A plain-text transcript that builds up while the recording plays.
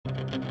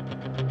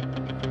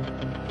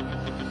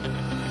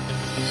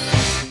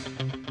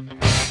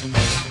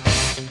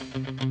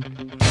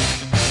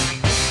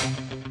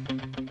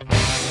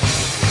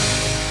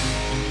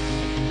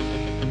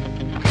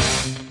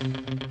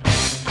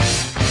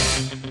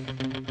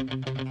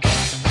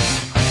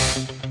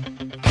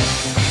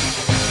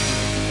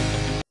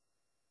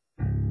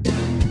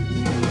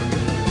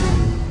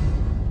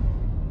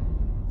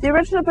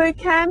original boot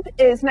camp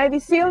is Navy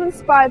SEAL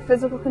inspired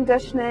physical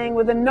conditioning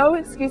with a no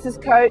excuses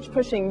coach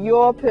pushing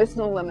your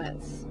personal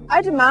limits.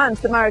 I demand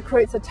that my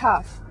recruits are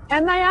tough,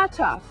 and they are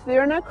tough.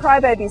 There are no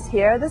crybabies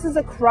here. This is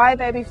a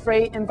crybaby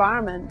free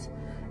environment.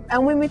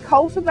 And when we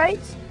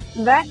cultivate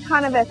that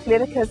kind of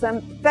athleticism,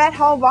 that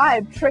whole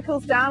vibe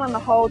trickles down on the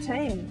whole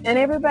team. And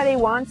everybody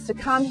wants to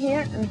come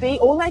here and be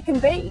all they can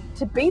be,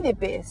 to be their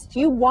best.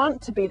 You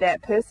want to be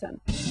that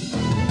person.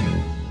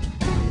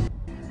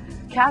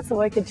 Cat's a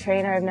wicked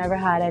trainer. I've never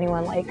had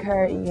anyone like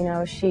her. You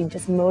know, she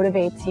just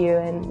motivates you,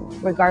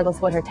 and regardless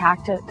what her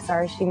tactics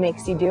are, she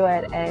makes you do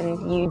it,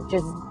 and you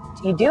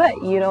do it.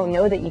 You don't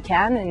know that you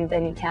can, and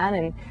then you can,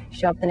 and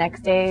show up the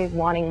next day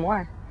wanting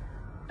more.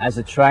 As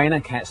a trainer,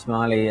 Cat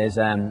Smiley is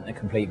a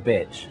complete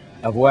bitch.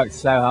 I've worked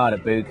so hard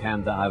at boot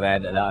camp that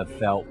I've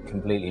felt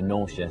completely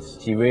nauseous.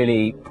 She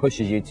really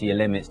pushes you to your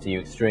limits, to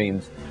your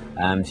extremes.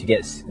 She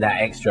gets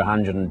that extra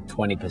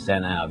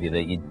 120% out of you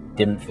that you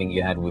didn't think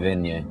you had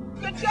within you.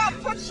 Good job,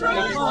 push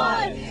right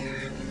on!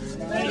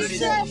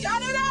 Shut it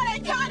out, I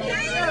can't hear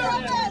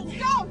you!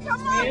 Go,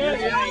 come on, you're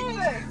doing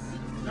this!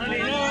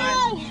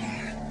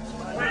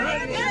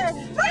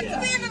 Right to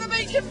the end of the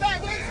beach and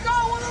back, let's go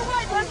all the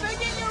way, we're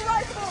taking your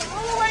right foot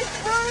all the way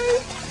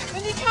through.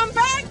 When you come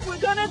back, we're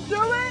gonna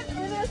do it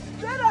in a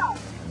sit-up.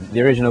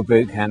 The original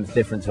boot camp's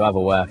different to other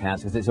workouts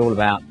because it's all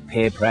about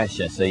peer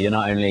pressure. So you're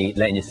not only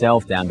letting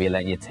yourself down, but you're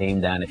letting your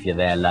team down if you're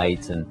there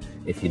late and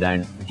if you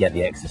don't get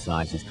the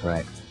exercises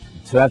correct.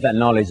 To have that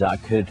knowledge that I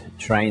could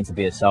train to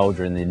be a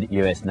soldier in the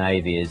US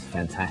Navy is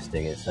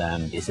fantastic.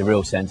 It's a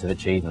real sense of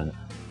achievement.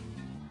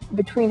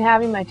 Between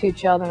having my two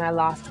children, I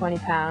lost 20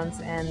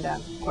 pounds and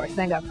of course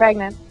then got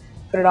pregnant,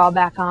 put it all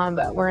back on,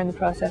 but we're in the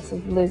process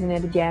of losing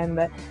it again.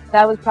 But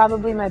that was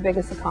probably my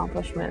biggest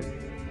accomplishment.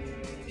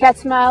 Cat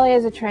Smiley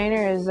as a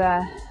trainer is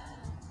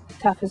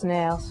tough as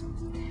nails.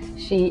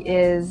 She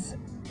is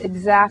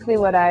exactly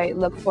what I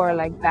look for,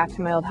 like back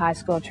to my old high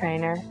school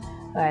trainer.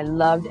 I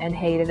loved and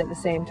hated at the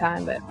same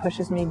time, but it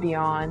pushes me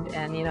beyond,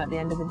 and you know, at the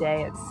end of the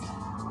day,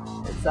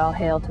 it's all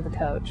hail to the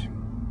coach.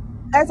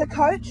 As a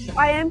coach,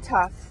 I am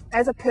tough.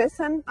 As a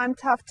person, I'm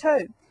tough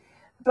too.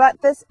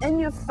 But this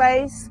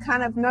in-your-face,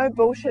 kind of no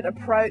bullshit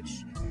approach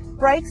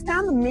breaks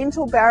down the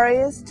mental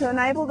barriers to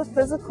enable the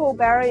physical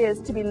barriers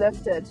to be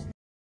lifted.